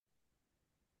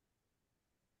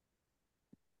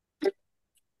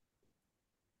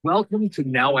Welcome to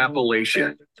Now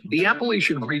Appalachia. The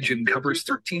Appalachian region covers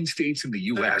 13 states in the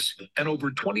U.S., and over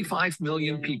 25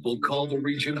 million people call the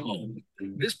region home.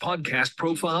 This podcast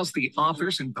profiles the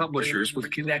authors and publishers with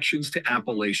connections to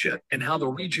Appalachia and how the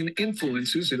region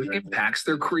influences and impacts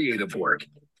their creative work.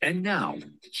 And now,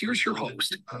 here's your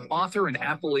host, author and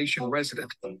Appalachian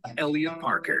resident, Eliot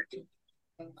Parker.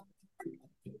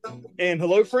 And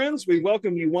hello, friends. We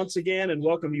welcome you once again and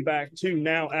welcome you back to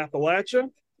Now Appalachia.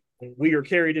 We are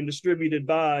carried and distributed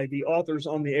by the Authors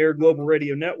on the Air Global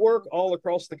Radio Network all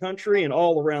across the country and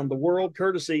all around the world,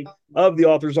 courtesy of the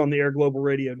Authors on the Air Global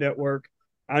Radio Network.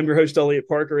 I'm your host, Eliot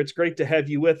Parker. It's great to have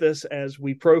you with us as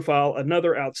we profile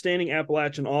another outstanding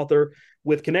Appalachian author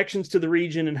with connections to the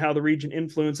region and how the region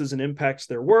influences and impacts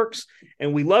their works.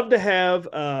 And we love to have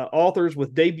authors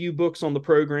with debut books on the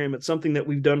program. It's something that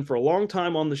we've done for a long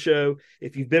time on the show.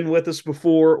 If you've been with us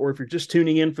before, or if you're just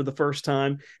tuning in for the first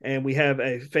time, and we have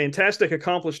a fantastic,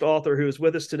 accomplished author who is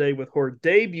with us today with her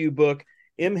debut book.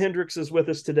 Hendrix is with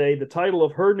us today. The title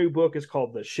of her new book is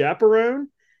called The Chaperone,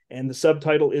 and the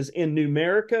subtitle is In New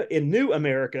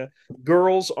America,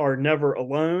 Girls Are Never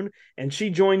Alone. And she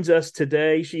joins us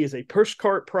today. She is a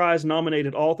Pushcart Prize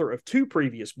nominated author of 2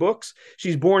 previous books.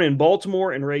 She's born in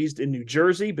Baltimore and raised in New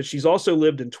Jersey, but she's also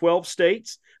lived in 12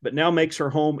 states, but now makes her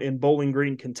home in Bowling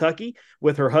Green, Kentucky,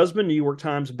 with her husband, New York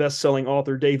Times bestselling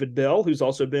author David Bell, who's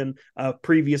also been a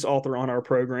previous author on our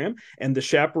program. And The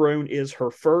Chaperone is her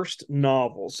first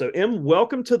novel. So, Em,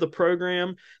 welcome to the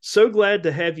program. So glad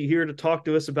to have you here to talk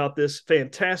to us about this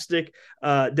fantastic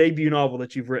debut novel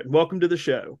that you've written. Welcome to the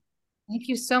show. Thank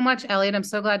you so much, Eliot. I'm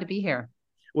so glad to be here.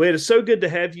 Well, it is so good to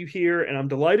have you here, and I'm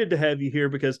delighted to have you here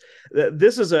because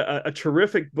this is a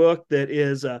terrific book that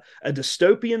is a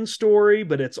dystopian story,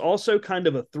 but it's also kind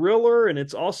of a thriller, and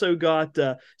it's also got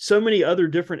so many other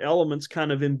different elements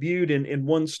kind of imbued in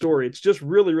one story. It's just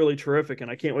really, really terrific, and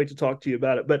I can't wait to talk to you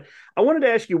about it. But I wanted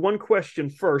to ask you one question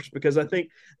first, because I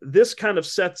think this kind of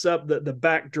sets up the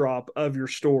backdrop of your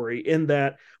story, in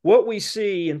that what we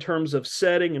see in terms of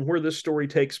setting and where this story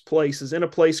takes place is in a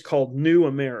place called New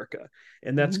America.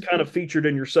 And that's kind of featured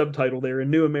in your subtitle there, In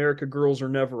New America, Girls Are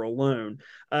Never Alone.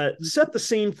 Set the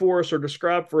scene for us, or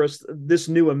describe for us this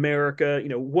New America,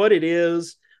 what it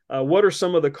is, what are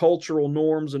some of the cultural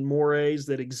norms and mores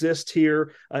that exist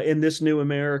here in this New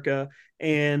America,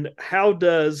 and how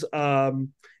does, that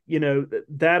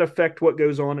affect what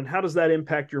goes on, and how does that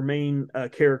impact your main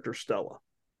character, Stella?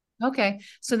 Okay,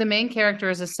 so the main character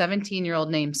is a 17-year-old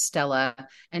named Stella,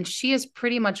 and she has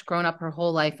pretty much grown up her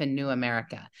whole life in New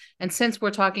America. And since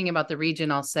we're talking about the region,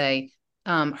 I'll say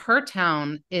her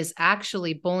town is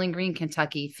actually Bowling Green,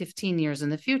 Kentucky, 15 years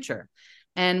in the future.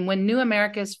 And when New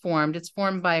America is formed, it's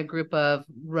formed by a group of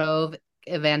Rove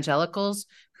evangelicals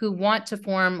who want to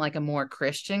form like a more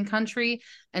Christian country.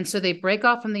 And so they break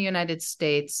off from the United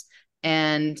States,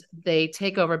 and they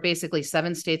take over basically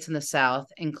 7 states in the South,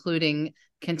 including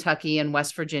Kentucky and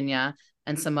West Virginia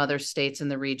and some other states in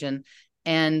the region.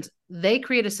 And they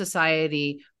create a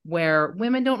society where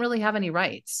women don't really have any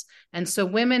rights. And so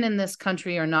women in this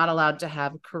country are not allowed to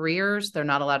have careers. They're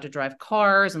not allowed to drive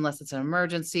cars unless it's an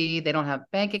emergency. They don't have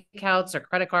bank accounts or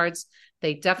credit cards.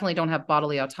 They definitely don't have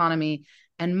bodily autonomy.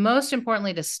 And most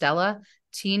importantly to Stella,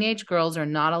 teenage girls are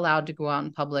not allowed to go out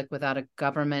in public without a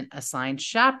government assigned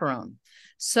chaperone.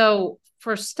 So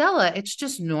for Stella, it's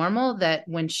just normal that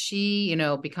when she,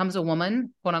 becomes a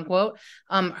woman, quote unquote,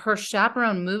 her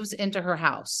chaperone moves into her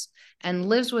house and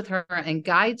lives with her and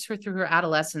guides her through her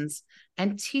adolescence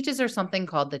and teaches her something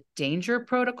called the danger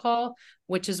protocol,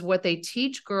 which is what they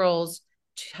teach girls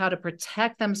how to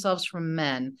protect themselves from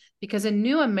men. Because in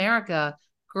New America,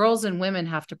 girls and women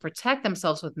have to protect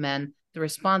themselves with men. The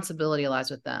responsibility lies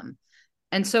with them.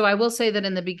 And so I will say that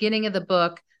in the beginning of the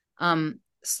book,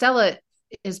 Stella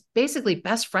is basically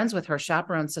best friends with her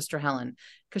chaperone, Sister Helen,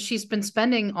 because she's been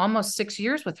spending almost 6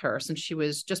 years with her since she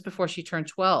was just before she turned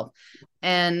 12.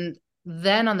 And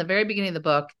then on the very beginning of the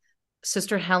book,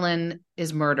 Sister Helen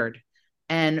is murdered,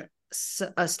 and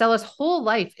Stella's whole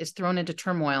life is thrown into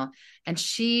turmoil. And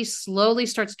she slowly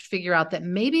starts to figure out that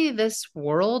maybe this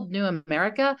world, New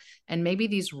America, and maybe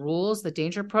these rules, the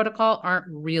danger protocol, aren't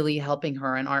really helping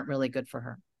her and aren't really good for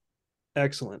her.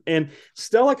 Excellent. And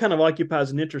Stella kind of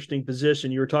occupies an interesting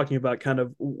position. You were talking about kind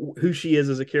of who she is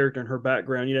as a character and her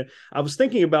background. I was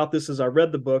thinking about this as I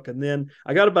read the book, and then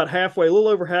I got about a little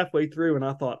over halfway through, and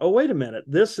I thought, oh, wait a minute,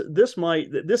 this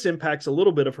impacts a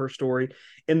little bit of her story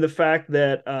in the fact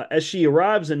that as she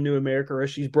arrives in New America, or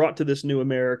as she's brought to this New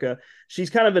America, she's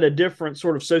kind of in a different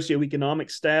sort of socioeconomic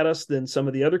status than some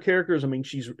of the other characters. I mean,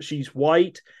 she's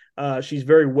white. She's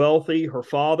very wealthy. Her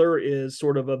father is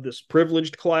sort of this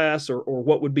privileged class, or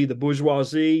what would be the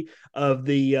bourgeoisie of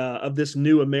this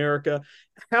new America.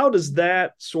 How does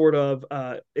that sort of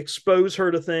expose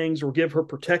her to things or give her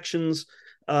protections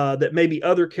that maybe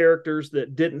other characters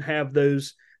that didn't have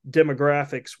those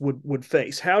demographics would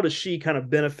face? How does she kind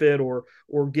of benefit or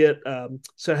get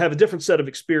so have a different set of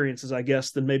experiences, I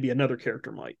guess, than maybe another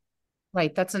character might?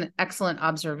 Right. That's an excellent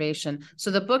observation.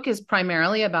 So the book is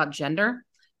primarily about gender,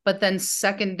 but then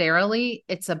secondarily,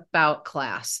 it's about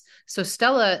class. So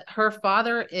Stella, her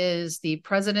father is the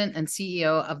president and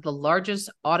CEO of the largest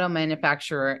auto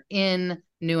manufacturer in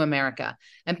New America.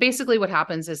 And basically what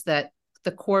happens is that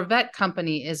the Corvette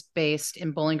company is based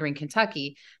in Bowling Green,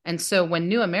 Kentucky. And so when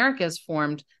New America is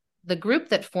formed, the group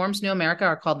that forms New America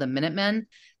are called the Minutemen.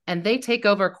 And they take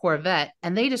over Corvette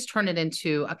and they just turn it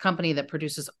into a company that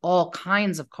produces all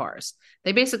kinds of cars.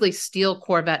 They basically steal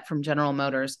Corvette from General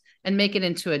Motors and make it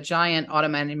into a giant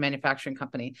automotive manufacturing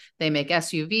company. They make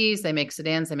SUVs, they make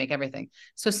sedans, they make everything.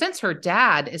 So since her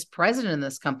dad is president in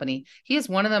this company, he is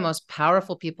one of the most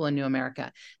powerful people in New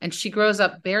America. And she grows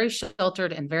up very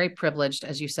sheltered and very privileged,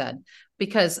 as you said,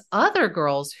 because other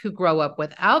girls who grow up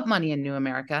without money in New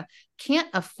America can't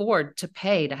afford to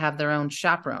pay to have their own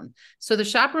chaperone. So the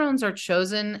chaperones are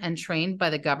chosen and trained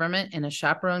by the government in a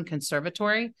chaperone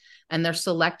conservatory, and they're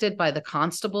selected by the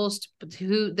constables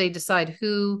who they decide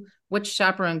which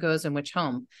chaperone goes in which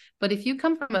home. But if you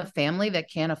come from a family that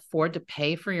can't afford to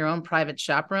pay for your own private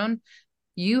chaperone,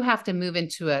 you have to move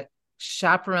into a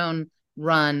chaperone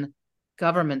run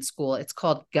government school. It's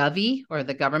called Govy, or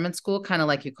the government school, kind of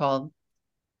like you call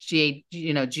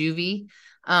juvie.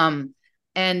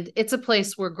 And it's a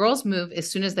place where girls move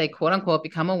as soon as they, quote unquote,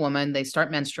 become a woman, they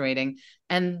start menstruating,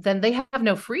 and then they have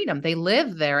no freedom. They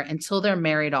live there until they're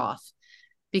married off.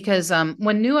 Because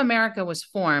when New America was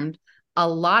formed, a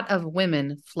lot of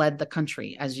women fled the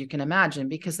country, as you can imagine,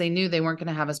 because they knew they weren't going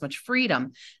to have as much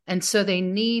freedom. And so they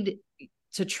need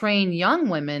to train young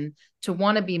women to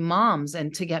want to be moms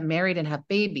and to get married and have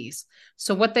babies.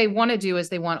 So what they want to do is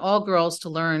they want all girls to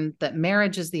learn that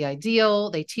marriage is the ideal.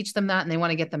 They teach them that, and they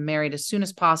want to get them married as soon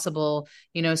as possible,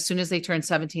 as soon as they turn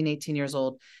 17, 18 years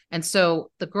old. And so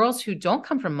the girls who don't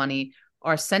come from money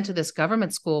are sent to this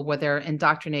government school where they're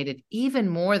indoctrinated even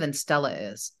more than Stella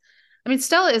is. I mean,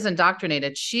 Stella is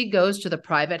indoctrinated. She goes to the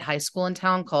private high school in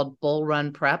town called Bull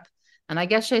Run Prep. And I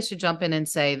guess I should jump in and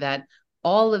say that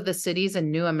all of the cities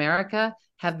in New America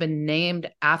have been named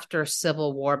after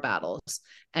Civil War battles.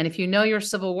 And if you know your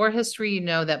Civil War history, you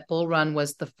know that Bull Run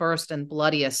was the first and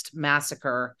bloodiest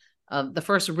massacre of the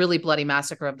first really bloody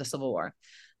massacre of the Civil War.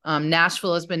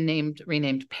 Nashville has been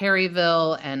renamed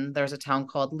Perryville, and there's a town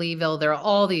called Leeville. There are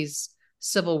all these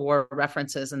Civil War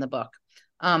references in the book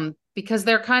because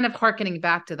they're kind of hearkening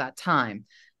back to that time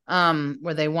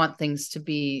where they want things to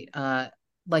be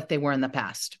like they were in the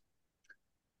past.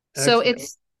 Excellent. So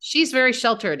she's very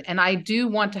sheltered, and I do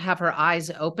want to have her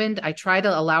eyes opened. I try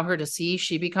to allow her to see.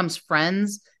 She becomes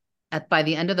friends by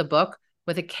the end of the book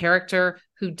with a character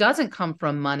who doesn't come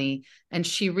from money, and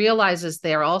she realizes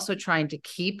they're also trying to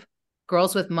keep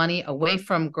girls with money away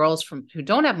from girls who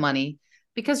don't have money,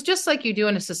 because just like you do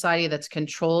in a society that's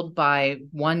controlled by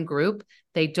one group,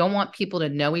 they don't want people to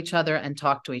know each other and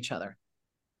talk to each other.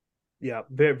 Yeah,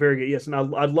 very, very good. Yes, and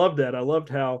I loved that. I loved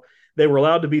how they were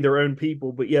allowed to be their own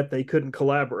people, but yet they couldn't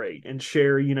collaborate and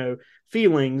share,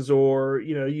 feelings, or,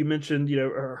 you mentioned,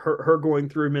 her going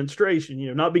through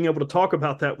menstruation, not being able to talk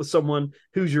about that with someone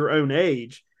who's your own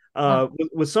age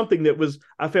was something that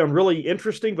I found really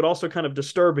interesting, but also kind of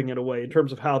disturbing in a way in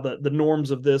terms of how the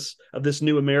norms of this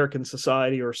new American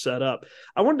society are set up.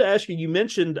 I wanted to ask you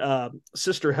mentioned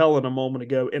Sister Helen a moment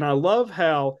ago, and I love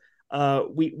how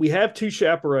we have two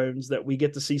chaperones that we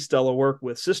get to see Stella work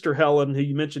with. Sister Helen, who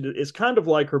you mentioned, is kind of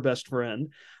like her best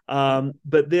friend,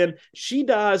 but then she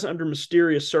dies under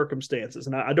mysterious circumstances.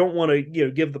 And I don't want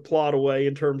to give the plot away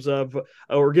in terms of,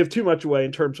 or give too much away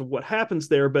in terms of what happens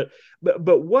there. But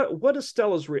what is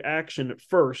Stella's reaction at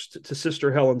first to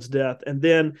Sister Helen's death? And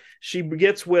then she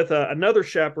gets with another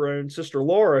chaperone, Sister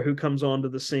Laura, who comes onto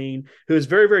the scene, who is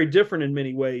very, very different in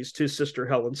many ways to Sister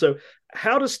Helen. So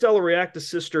how does Stella react to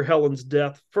Sister Helen's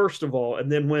death, first of all?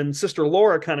 And then when Sister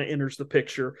Laura kind of enters the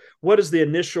picture, what is the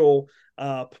initial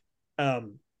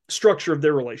structure of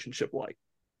their relationship like?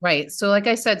 Right. So like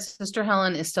I said, Sister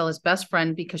Helen is Stella's best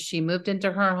friend because she moved into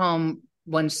her home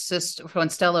when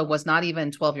Stella was not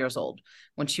even 12 years old,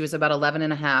 when she was about 11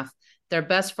 and a half. They're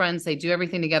best friends. They do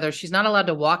everything together. She's not allowed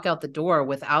to walk out the door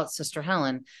without Sister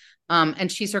Helen.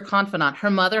 And she's her confidant. Her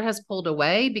mother has pulled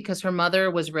away because her mother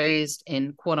was raised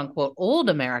in quote unquote old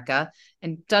America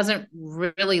and doesn't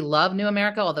really love new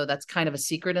America, although that's kind of a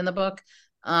secret in the book.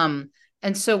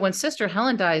 And so when Sister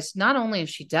Helen dies, not only is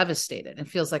she devastated and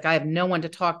feels like I have no one to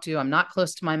talk to, I'm not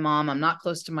close to my mom, I'm not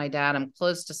close to my dad, I'm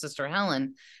close to Sister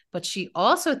Helen, but she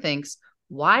also thinks,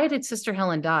 why did Sister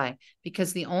Helen die?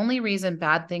 Because the only reason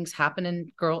bad things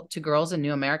happen to girls in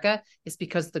New America is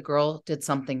because the girl did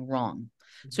something wrong.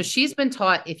 So she's been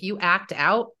taught if you act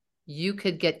out, you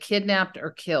could get kidnapped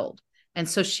or killed. And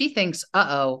so she thinks,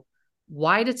 uh-oh,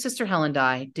 why did Sister Helen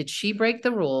die? Did she break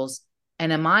the rules?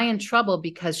 And am I in trouble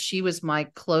because she was my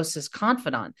closest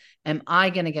confidant? Am I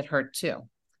going to get hurt too?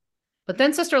 But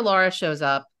then Sister Laura shows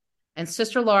up, and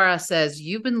Sister Laura says,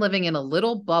 you've been living in a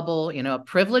little bubble, a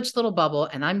privileged little bubble,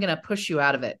 and I'm going to push you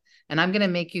out of it. And I'm going to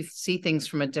make you see things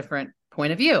from a different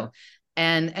point of view.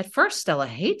 And at first, Stella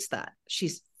hates that.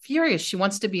 She's furious. She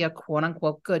wants to be a quote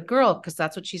unquote good girl because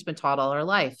that's what she's been taught all her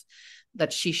life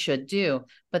that she should do.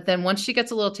 But then once she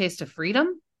gets a little taste of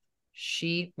freedom,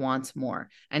 she wants more.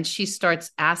 And she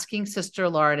starts asking Sister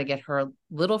Laura to get her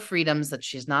little freedoms that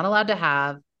she's not allowed to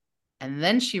have. And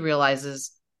then she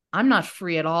realizes, I'm not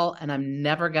free at all, and I'm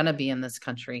never going to be in this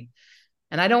country.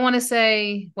 And I don't want to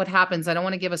say what happens. I don't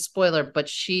want to give a spoiler, but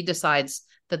she decides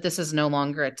that this is no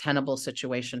longer a tenable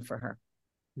situation for her.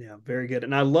 Yeah, very good.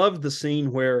 And I love the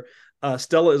scene where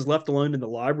Stella is left alone in the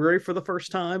library for the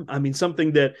first time. I mean,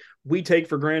 something that we take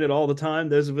for granted all the time.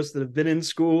 Those of us that have been in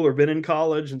school or been in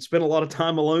college and spent a lot of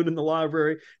time alone in the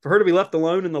library, for her to be left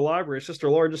alone in the library, Sister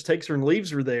Laura just takes her and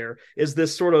leaves her there, is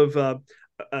this sort of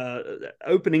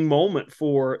opening moment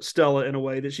for Stella in a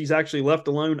way that she's actually left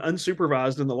alone,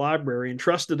 unsupervised in the library and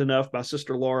trusted enough by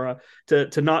Sister Laura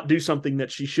to not do something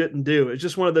that she shouldn't do. It's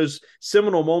just one of those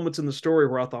seminal moments in the story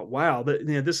where I thought, wow,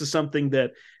 this is something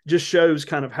that just shows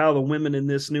kind of how the women in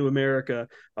this new America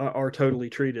are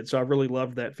totally treated. So I really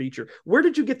loved that feature. Where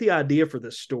did you get the idea for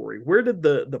this story? Where did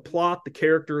the plot, the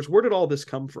characters, where did all this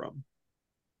come from?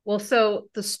 Well, so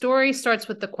the story starts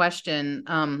with the question,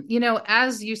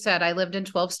 as you said, I lived in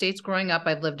 12 states growing up.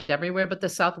 I've lived everywhere but the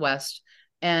Southwest.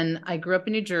 And I grew up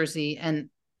in New Jersey, and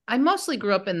I mostly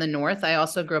grew up in the North. I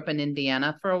also grew up in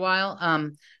Indiana for a while.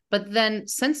 But then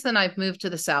since then, I've moved to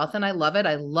the South, and I love it.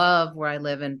 I love where I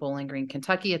live in Bowling Green,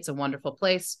 Kentucky. It's a wonderful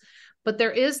place. But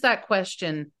there is that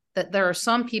question that there are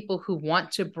some people who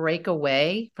want to break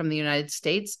away from the United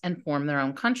States and form their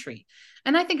own country.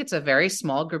 And I think it's a very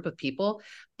small group of people,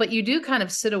 but you do kind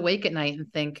of sit awake at night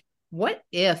and think, what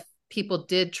if people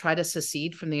did try to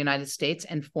secede from the United States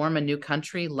and form a new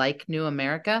country like New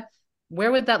America?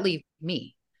 Where would that leave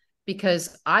me?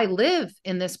 Because I live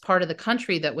in this part of the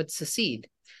country that would secede.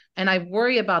 And I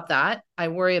worry about that. I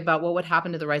worry about what would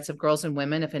happen to the rights of girls and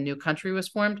women if a new country was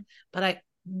formed. But I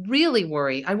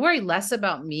worry less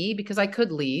about me because I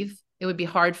could leave. It would be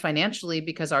hard financially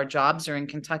because our jobs are in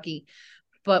Kentucky,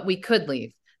 but we could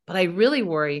leave. But I really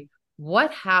worry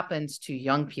what happens to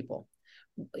young people.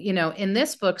 In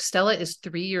this book, Stella is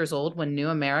 3 years old when New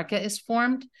America is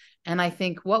formed. And I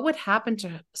think what would happen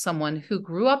to someone who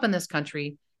grew up in this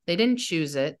country? They didn't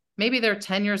choose it. Maybe they're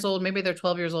 10 years old, maybe they're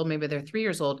 12 years old, maybe they're 3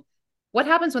 years old. What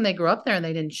happens when they grew up there and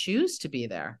they didn't choose to be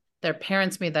there? Their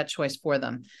parents made that choice for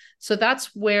them. So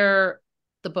that's where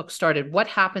the book started. What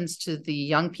happens to the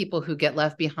young people who get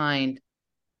left behind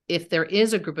if there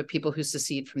is a group of people who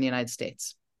secede from the United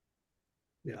States?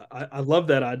 Yeah, I love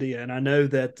that idea. And I know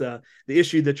that the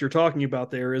issue that you're talking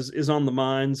about there is on the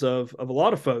minds of a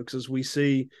lot of folks as we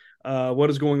see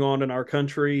what is going on in our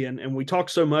country. And we talk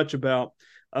so much about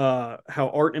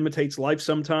how art imitates life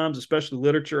sometimes, especially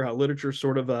literature, how literature is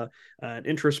sort of an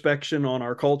introspection on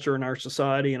our culture and our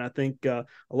society. And I think a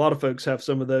lot of folks have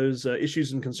some of those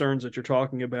issues and concerns that you're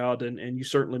talking about. And you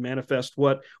certainly manifest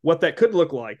what that could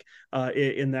look like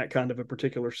in that kind of a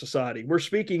particular society. We're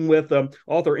speaking with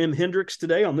author M. Hendrix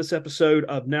today on this episode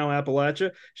of Now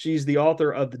Appalachia. She's the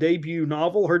author of the debut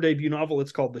novel. Her debut novel,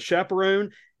 it's called The Chaperone,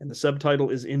 and the subtitle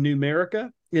is In New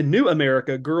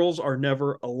America, Girls Are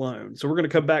Never Alone. So we're going to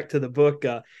come back to the book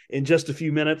in just a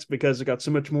few minutes because I got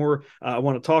so much more I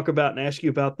want to talk about and ask you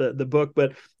about the book.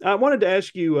 But I wanted to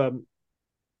ask you,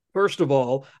 first of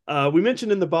all, we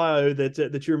mentioned in the bio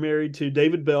that you're married to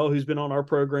David Bell, who's been on our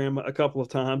program a couple of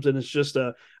times, and is just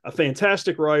a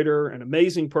fantastic writer, an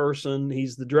amazing person.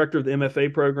 He's the director of the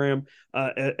MFA program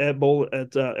at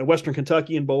Western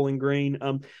Kentucky in Bowling Green.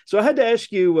 So I had to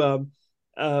ask you,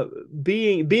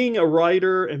 being a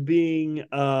writer and being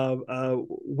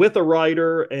with a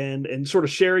writer and sort of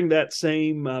sharing that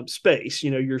same space,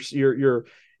 your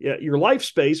life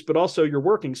space, but also your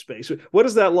working space. What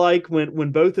is that like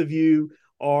when both of you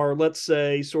are, let's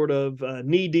say, sort of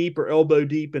knee deep or elbow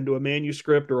deep into a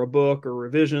manuscript or a book or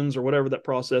revisions or whatever that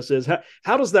process is.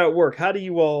 How does that work? How do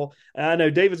you all, I know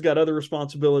David's got other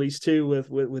responsibilities too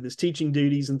with his teaching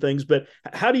duties and things, but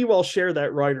how do you all share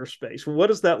that writer space?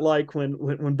 What is that like when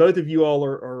both of you all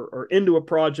are into a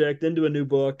project, into a new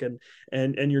book,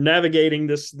 and you're navigating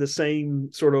the same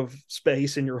sort of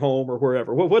space in your home or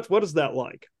wherever? What is that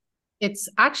like? It's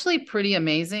actually pretty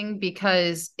amazing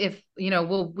because if,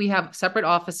 we have separate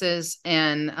offices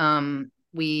and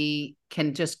we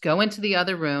can just go into the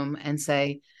other room and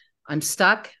say, I'm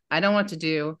stuck. I don't know what to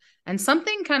do. And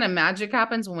something kind of magic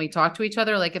happens when we talk to each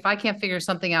other. Like if I can't figure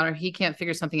something out or he can't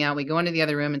figure something out, we go into the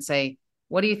other room and say,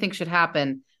 what do you think should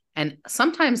happen? And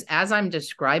sometimes as I'm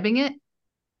describing it,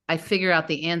 I figure out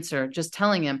the answer just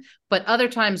telling him. But other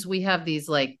times we have these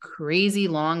like crazy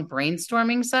long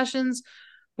brainstorming sessions,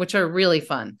 which are really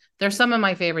fun. They're some of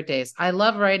my favorite days. I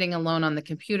love writing alone on the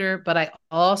computer, but I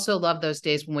also love those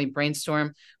days when we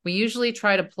brainstorm. We usually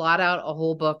try to plot out a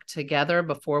whole book together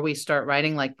before we start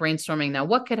writing, like brainstorming. Now,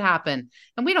 what could happen?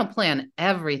 And we don't plan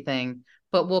everything,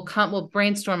 but we'll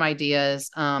brainstorm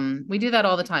ideas. We do that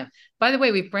all the time. By the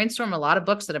way, we've brainstormed a lot of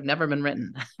books that have never been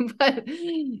written, but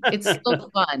it's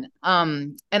still fun.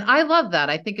 And I love that.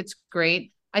 I think it's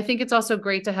great. I think it's also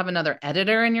great to have another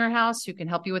editor in your house who can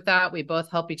help you with that. We both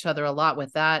help each other a lot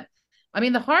with that. I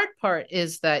mean, the hard part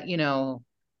is that,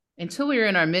 until we were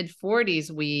in our mid 40s,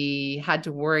 we had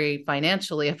to worry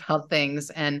financially about things.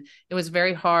 And it was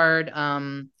very hard.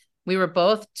 We were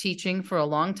both teaching for a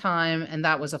long time, and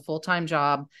that was a full-time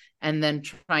job, and then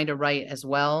trying to write as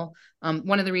well.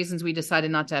 One of the reasons we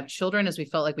decided not to have children is we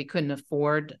felt like we couldn't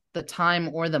afford the time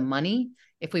or the money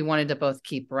if we wanted to both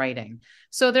keep writing.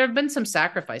 So there have been some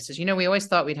sacrifices. We always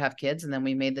thought we'd have kids, and then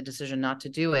we made the decision not to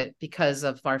do it because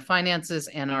of our finances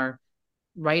and our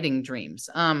writing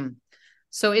dreams.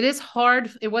 So it is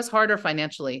hard. It was harder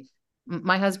financially.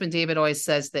 My husband, David, always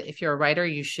says that if you're a writer,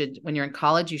 when you're in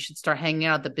college, you should start hanging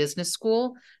out at the business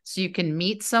school so you can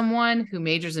meet someone who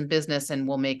majors in business and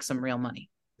will make some real money.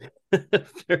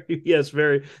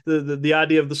 Very the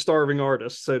idea of the starving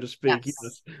artist, so to speak.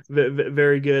 Yes.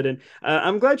 Very good. And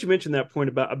I'm glad you mentioned that point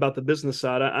about the business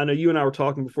side. I know you and I were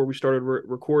talking before we started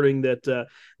recording that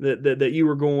you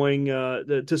were going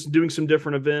to doing some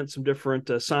different events, some different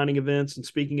signing events and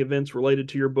speaking events related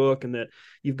to your book, and that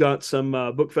you've got some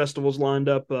book festivals lined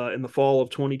up in the fall of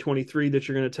 2023 that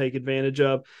you're going to take advantage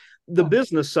of. The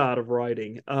business side of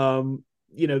writing,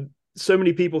 so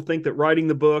many people think that writing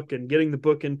the book and getting the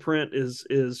book in print is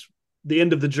the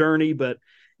end of the journey, but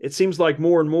it seems like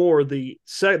more and more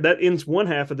that ends one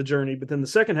half of the journey, but then the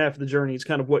second half of the journey is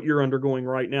kind of what you're undergoing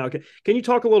right now. Can you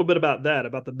talk a little bit about that,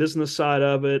 about the business side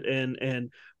of it and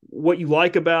what you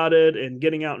like about it, and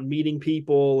getting out and meeting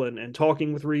people and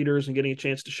talking with readers and getting a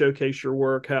chance to showcase your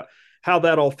work, how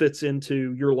that all fits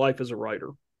into your life as a writer?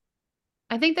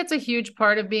 I think that's a huge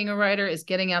part of being a writer, is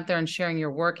getting out there and sharing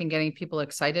your work and getting people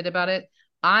excited about it.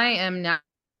 I am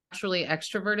naturally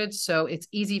extroverted, so it's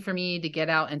easy for me to get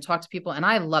out and talk to people, and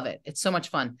I love it. It's so much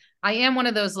fun. I am one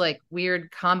of those like weird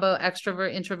combo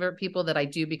extrovert introvert people that I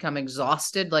do become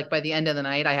exhausted. Like by the end of the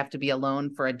night, I have to be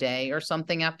alone for a day or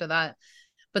something after that,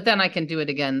 but then I can do it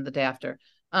again the day after.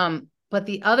 But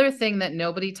the other thing that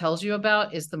nobody tells you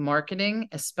about is the marketing,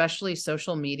 especially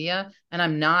social media. And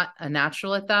I'm not a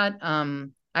natural at that. I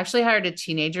actually hired a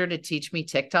teenager to teach me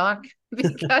TikTok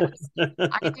because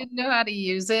I didn't know how to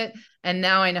use it. And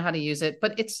now I know how to use it.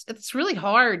 But it's really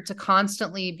hard to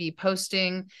constantly be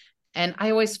posting. And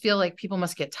I always feel like people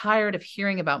must get tired of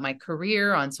hearing about my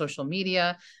career on social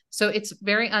media. So it's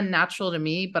very unnatural to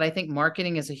me, but I think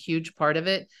marketing is a huge part of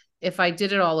it. If I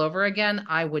did it all over again,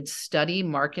 I would study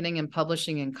marketing and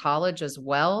publishing in college as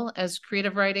well as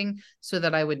creative writing so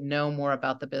that I would know more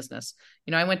about the business.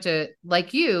 I went to,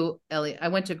 like you, Eliot, I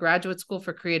went to graduate school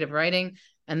for creative writing,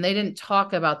 and they didn't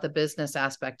talk about the business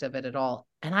aspect of it at all.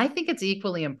 And I think it's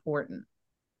equally important.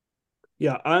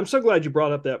 Yeah, I'm so glad you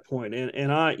brought up that point.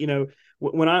 And I,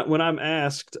 when I'm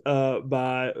asked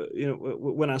by,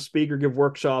 when I speak or give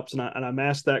workshops, and I'm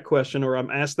asked that question, or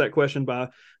I'm asked that question by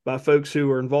folks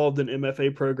who are involved in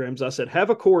MFA programs, I said,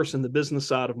 have a course in the business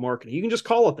side of marketing. You can just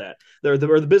call it that, or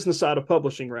the business side of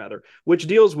publishing, rather, which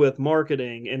deals with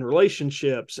marketing and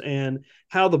relationships and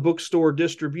how the bookstore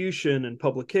distribution and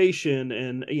publication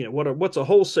and, what's a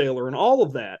wholesaler and all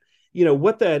of that.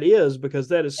 What that is, because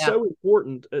that is so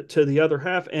important to the other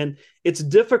half. And it's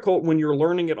difficult when you're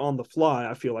learning it on the fly.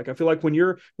 I feel like when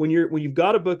you've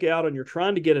got a book out and you're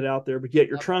trying to get it out there, but yet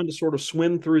you're trying to sort of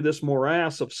swim through this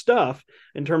morass of stuff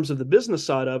in terms of the business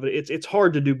side of it, it's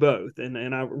hard to do both.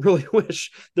 And I really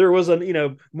wish there was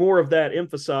more of that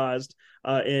emphasized.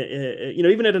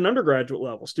 Even at an undergraduate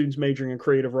level, students majoring in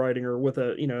creative writing or with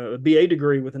a BA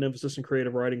degree with an emphasis in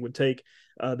creative writing would take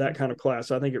that kind of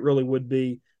class. I think it really would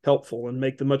be helpful and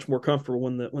make them much more comfortable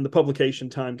when the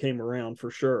publication time came around, for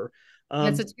sure.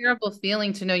 It's a terrible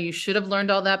feeling to know you should have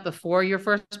learned all that before your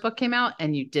first book came out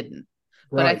and you didn't.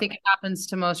 But I think it happens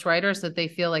to most writers that they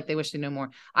feel like they wish they knew more.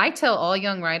 I tell all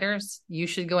young writers, you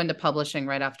should go into publishing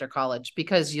right after college,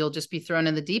 because you'll just be thrown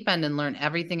in the deep end and learn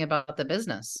everything about the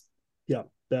business. Yeah,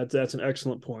 that's an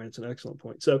excellent point. It's an excellent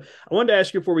point. So I wanted to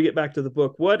ask you before we get back to the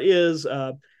book, what is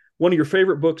one of your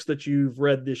favorite books that you've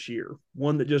read this year?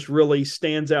 One that just really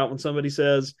stands out when somebody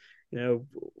says,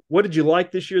 what did you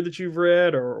like this year that you've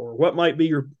read, or what might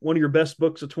be one of your best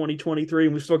books of 2023?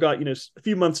 And we've still got, a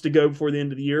few months to go before the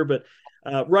end of the year, but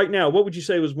right now, what would you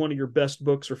say was one of your best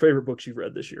books or favorite books you've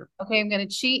read this year? Okay, I'm going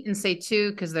to cheat and say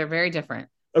two because they're very different.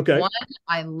 Okay. One,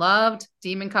 I loved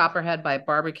Demon Copperhead by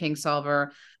Barbara Kingsolver.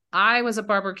 I was a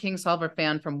Barbara Kingsolver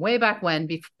fan from way back when,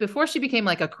 before she became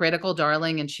like a critical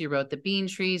darling, and she wrote The Bean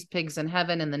Trees, Pigs in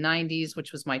Heaven in the 90s,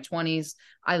 which was my 20s.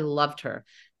 I loved her.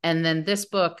 And then this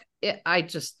book, I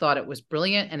just thought it was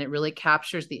brilliant, and it really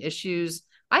captures the issues,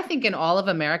 I think, in all of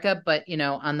America, but,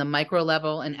 on the micro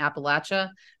level in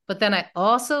Appalachia. But then I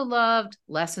also loved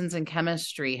Lessons in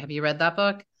Chemistry. Have you read that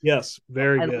book? Yes,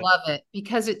 very good. I love it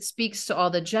because it speaks to all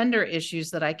the gender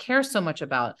issues that I care so much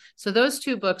about. So those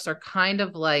two books are kind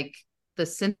of like the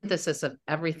synthesis of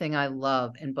everything I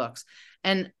love in books.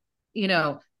 And,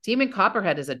 Demon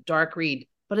Copperhead is a dark read,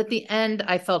 but at the end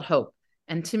I felt hope.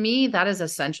 And to me, that is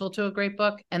essential to a great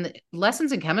book. And the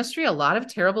Lessons in Chemistry, a lot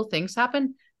of terrible things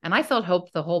happen, and I felt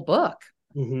hope the whole book.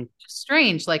 Mm-hmm.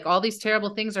 Strange. Like, all these terrible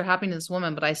things are happening to this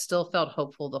woman, but I still felt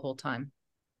hopeful the whole time.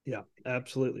 Yeah,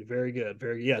 absolutely. Very good.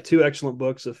 Two excellent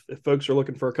books. If folks are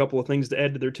looking for a couple of things to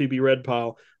add to their to-be read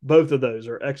pile, both of those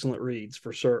are excellent reads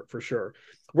for sure.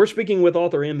 We're speaking with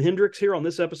author M. Hendrix here on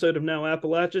this episode of Now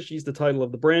Appalachia. She's the title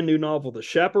of the brand new novel, The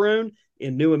Chaperone.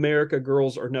 In New America,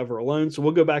 Girls Are Never Alone. So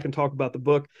we'll go back and talk about the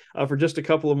book for just a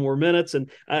couple of more minutes. And,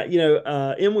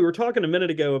 Em, we were talking a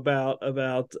minute ago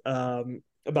about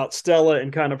Stella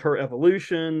and kind of her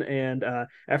evolution, and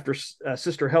after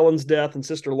Sister Helen's death and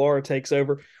Sister Laura takes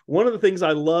over. One of the things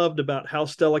I loved about how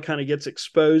Stella kind of gets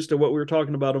exposed to what we were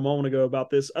talking about a moment ago about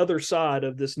this other side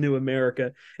of this new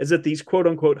America is at these quote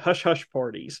unquote hush hush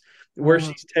parties where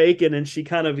she's taken and she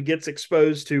kind of gets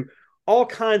exposed to all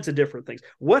kinds of different things.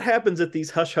 What happens at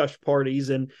these hush hush parties,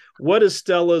 and what is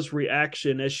Stella's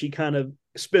reaction as she kind of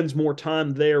spends more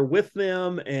time there with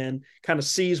them and kind of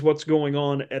sees what's going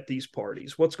on at these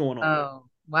parties? What's going on? Oh,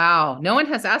 wow. No one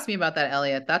has asked me about that,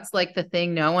 Eliot. That's like the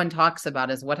thing no one talks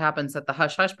about, is what happens at the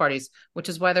hush hush parties, which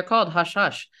is why they're called hush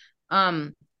hush.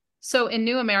 So in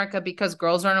New America, because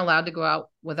girls aren't allowed to go out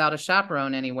without a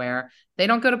chaperone anywhere, they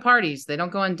don't go to parties. They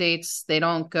don't go on dates. They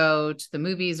don't go to the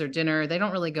movies or dinner. They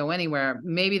don't really go anywhere.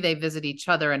 Maybe they visit each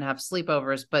other and have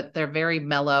sleepovers, but they're very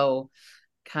mellow,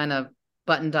 kind of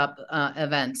buttoned up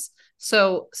events.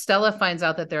 So Stella finds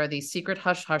out that there are these secret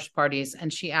hush hush parties,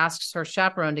 and she asks her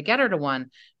chaperone to get her to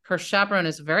one. Her chaperone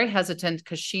is very hesitant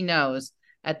because she knows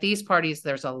at these parties,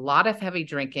 there's a lot of heavy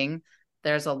drinking.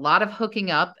 There's a lot of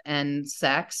hooking up and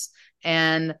sex,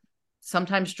 and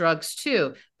sometimes drugs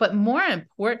too. But more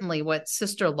importantly, what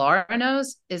Sister Laura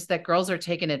knows is that girls are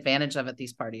taken advantage of at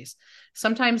these parties.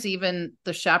 Sometimes even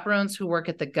the chaperones who work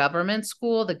at the government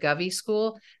school, the Govy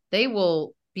school, they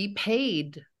will be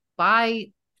paid by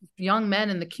young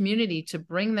men in the community to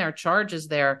bring their charges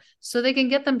there so they can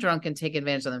get them drunk and take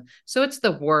advantage of them. So it's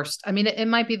the worst. I mean, it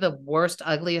might be the worst,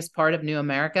 ugliest part of New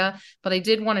America, but I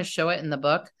did want to show it in the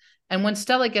book. And when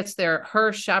Stella gets there,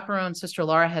 her chaperone, Sister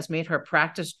Laura, has made her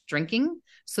practice drinking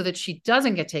so that she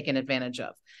doesn't get taken advantage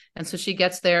of. And so she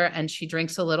gets there and she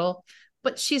drinks a little,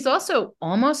 but she's also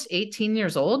almost 18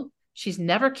 years old. She's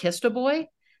never kissed a boy.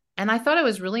 And I thought it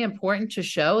was really important to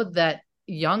show that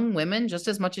young women, just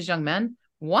as much as young men,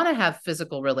 want to have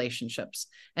physical relationships.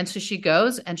 And so she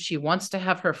goes and she wants to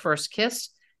have her first kiss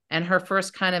and her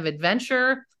first kind of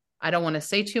adventure. I don't want to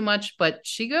say too much, but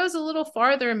she goes a little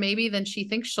farther maybe than she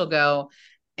thinks she'll go.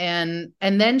 And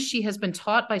then she has been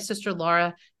taught by Sister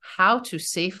Laura how to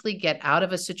safely get out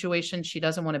of a situation she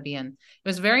doesn't want to be in. It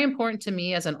was very important to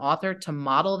me as an author to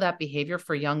model that behavior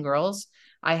for young girls.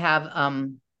 I have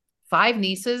 5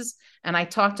 nieces, and I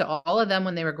talked to all of them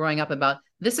when they were growing up about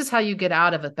This is how you get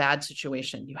out of a bad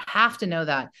situation. You have to know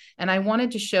that. And I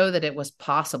wanted to show that it was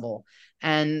possible.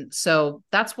 And so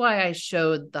that's why I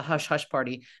showed the Hush Hush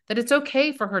Party, that it's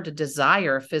okay for her to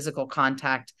desire physical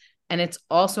contact. And it's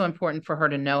also important for her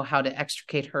to know how to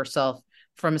extricate herself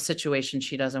from a situation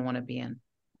she doesn't want to be in.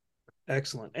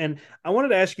 Excellent. And I wanted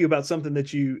to ask you about something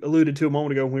that you alluded to a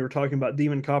moment ago when we were talking about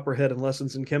Demon Copperhead and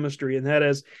lessons in chemistry, and that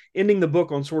is ending the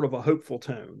book on sort of a hopeful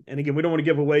tone. And again, we don't want to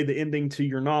give away the ending to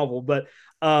your novel, but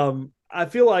I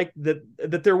feel like that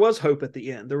there was hope at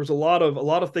the end. There was a lot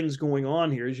of things going on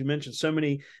here, as you mentioned, so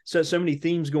many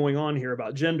themes going on here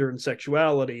about gender and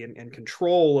sexuality and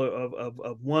control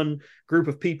of one group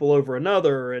of people over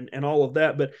another and all of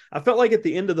that. But I felt like at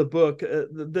the end of the book,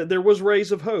 there was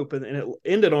rays of hope, and it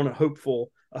ended on a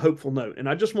hopeful note. And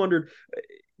I just wondered,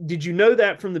 did you know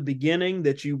that from the beginning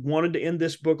that you wanted to end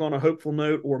this book on a hopeful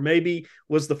note, or maybe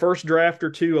was the first draft or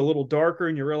two a little darker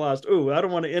and you realized, oh, I don't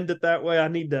want to end it that way, I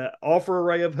need to offer a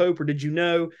ray of hope? Or did you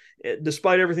know,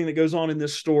 despite everything that goes on in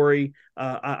this story,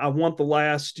 I want the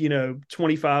last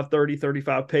 25, 30,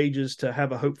 35 pages to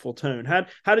have a hopeful tone?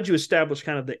 How did you establish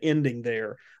kind of the ending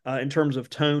there in terms of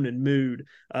tone and mood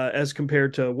as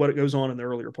compared to what goes on in the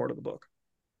earlier part of the book?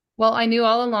 Well, I knew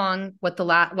all along what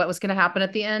was going to happen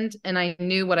at the end, and I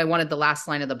knew what I wanted the last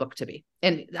line of the book to be.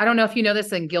 And I don't know if you know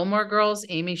this, in Gilmore Girls,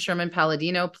 Amy Sherman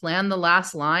Palladino planned the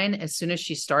last line as soon as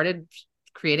she started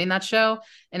creating that show,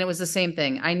 and it was the same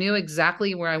thing. I knew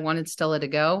exactly where I wanted Stella to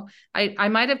go. I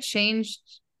might have changed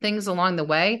things along the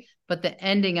way, but the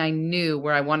ending, I knew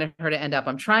where I wanted her to end up.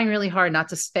 I'm trying really hard not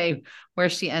to say where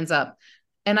she ends up.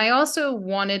 And I also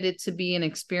wanted it to be an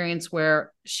experience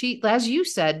where she, as you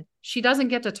said, she doesn't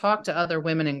get to talk to other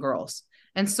women and girls.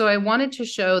 And so I wanted to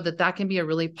show that can be a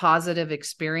really positive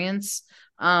experience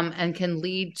and can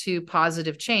lead to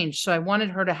positive change. So I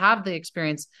wanted her to have the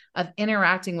experience of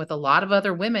interacting with a lot of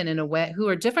other women in a way who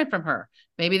are different from her.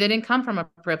 Maybe they didn't come from a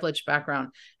privileged background.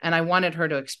 And I wanted her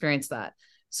to experience that.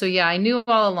 So yeah, I knew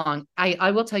all along. I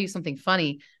will tell you something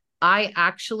funny. I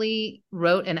actually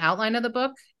wrote an outline of the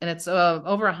book, and it's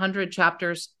over 100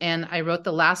 chapters. And I wrote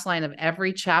the last line of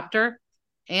every chapter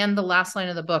and the last line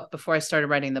of the book before I started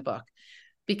writing the book,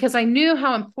 because I knew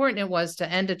how important it was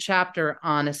to end a chapter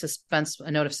on a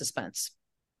note of suspense.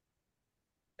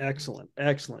 Excellent.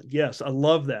 Yes, I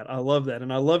love that.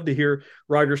 And I love to hear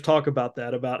writers talk about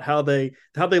that, about how they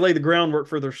lay the groundwork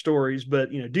for their stories, but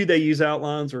do they use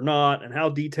outlines or not, and how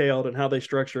detailed and how they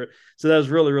structure it. So that was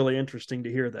really, really interesting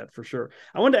to hear that, for sure.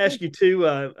 I wanted to ask you too,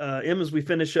 Em, as we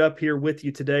finish up here with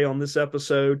you today on this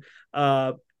episode,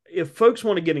 if folks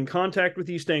want to get in contact with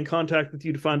you, stay in contact with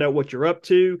you to find out what you're up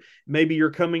to, maybe you're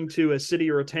coming to a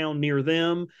city or a town near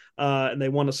them, and they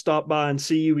want to stop by and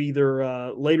see you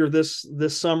either later this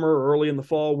summer or early in the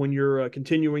fall when you're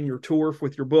continuing your tour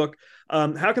with your book,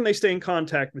 how can they stay in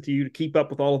contact with you to keep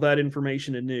up with all of that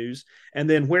information and news? And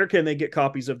then where can they get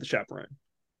copies of The Chaperone?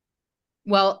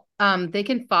 Well, they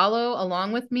can follow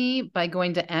along with me by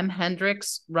going to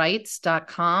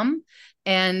mhendrixwrites.com.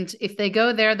 And if they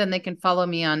go there, then they can follow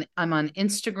me I'm on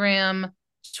Instagram,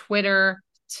 Twitter,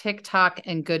 TikTok,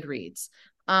 and Goodreads.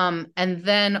 And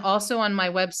then also on my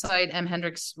website,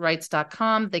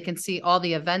 mhendrixwrites.com, they can see all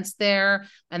the events there,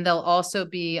 and they'll also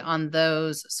be on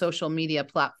those social media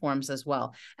platforms as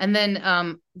well. And then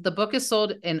the book is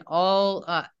sold in all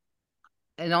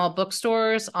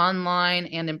bookstores, online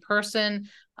and in person.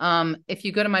 If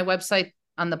you go to my website,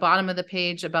 on the bottom of the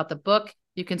page about the book,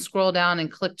 you can scroll down and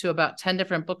click to about 10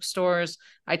 different bookstores.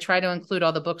 I try to include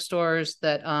all the bookstores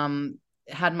that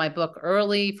had my book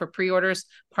early for pre-orders.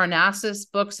 Parnassus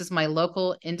Books is my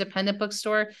local independent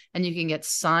bookstore, and you can get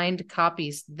signed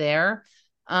copies there.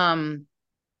 And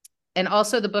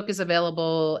also the book is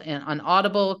available on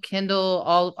Audible, Kindle,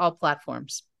 all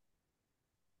platforms.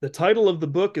 The title of the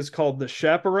book is called The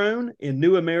Chaperone. In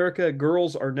New America,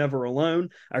 Girls Are Never Alone.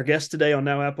 Our guest today on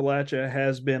Now Appalachia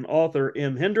has been author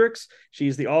Em Hendrix.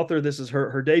 She's the author. This is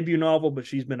her debut novel, but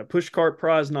she's been a Pushcart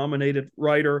Prize nominated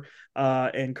writer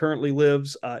and currently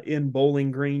lives in Bowling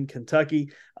Green,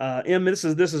 Kentucky. Em, this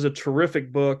is a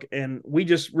terrific book, and we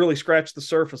just really scratched the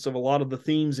surface of a lot of the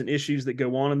themes and issues that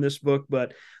go on in this book,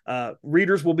 but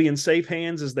readers will be in safe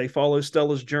hands as they follow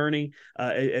Stella's journey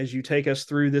as you take us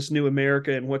through this new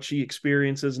America and what she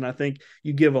experiences. And I think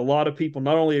you give a lot of people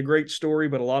not only a great story,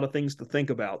 but a lot of things to think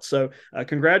about. So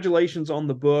congratulations on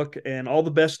the book, and all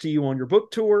the best to you on your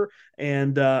book tour.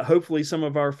 And hopefully some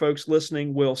of our folks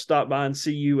listening will stop by and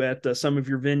see you at some of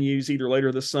your venues either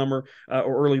later this summer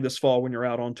or early this fall when you're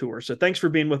out on tour. So thanks for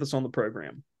being with us on the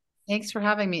program. Thanks for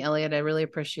having me, Eliot. I really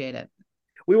appreciate it.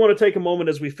 We want to take a moment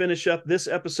as we finish up this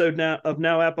episode of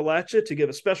Now Appalachia to give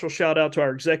a special shout out to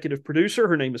our executive producer.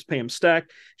 Her name is Pam Stack.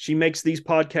 She makes these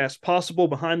podcasts possible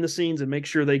behind the scenes and makes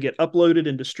sure they get uploaded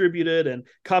and distributed and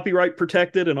copyright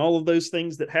protected and all of those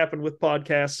things that happen with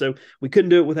podcasts. So we couldn't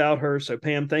do it without her. So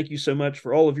Pam, thank you so much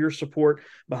for all of your support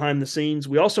behind the scenes.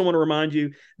 We also want to remind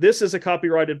you, this is a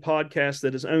copyrighted podcast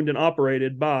that is owned and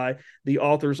operated by the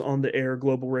Authors on the Air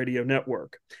Global Radio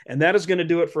Network. And that is going to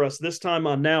do it for us this time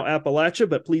on Now Appalachia,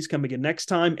 but please come again next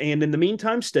time. And in the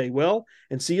meantime, stay well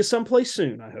and see you someplace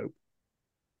soon, I hope.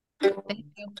 Thank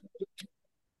you.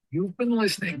 You've been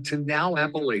listening to Now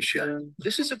Appalachia.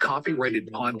 This is a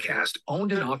copyrighted podcast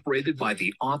owned and operated by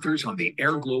the Authors on the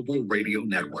Air Global Radio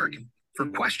Network. For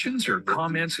questions or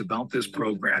comments about this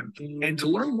program, and to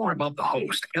learn more about the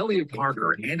host, Eliot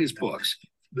Parker, and his books,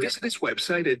 visit his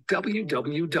website at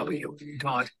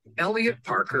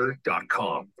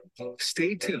www.eliotparker.com.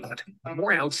 Stay tuned.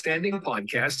 More outstanding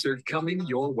podcasts are coming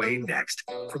your way next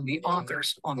from the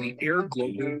Authors on the Air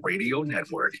Global Radio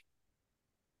Network.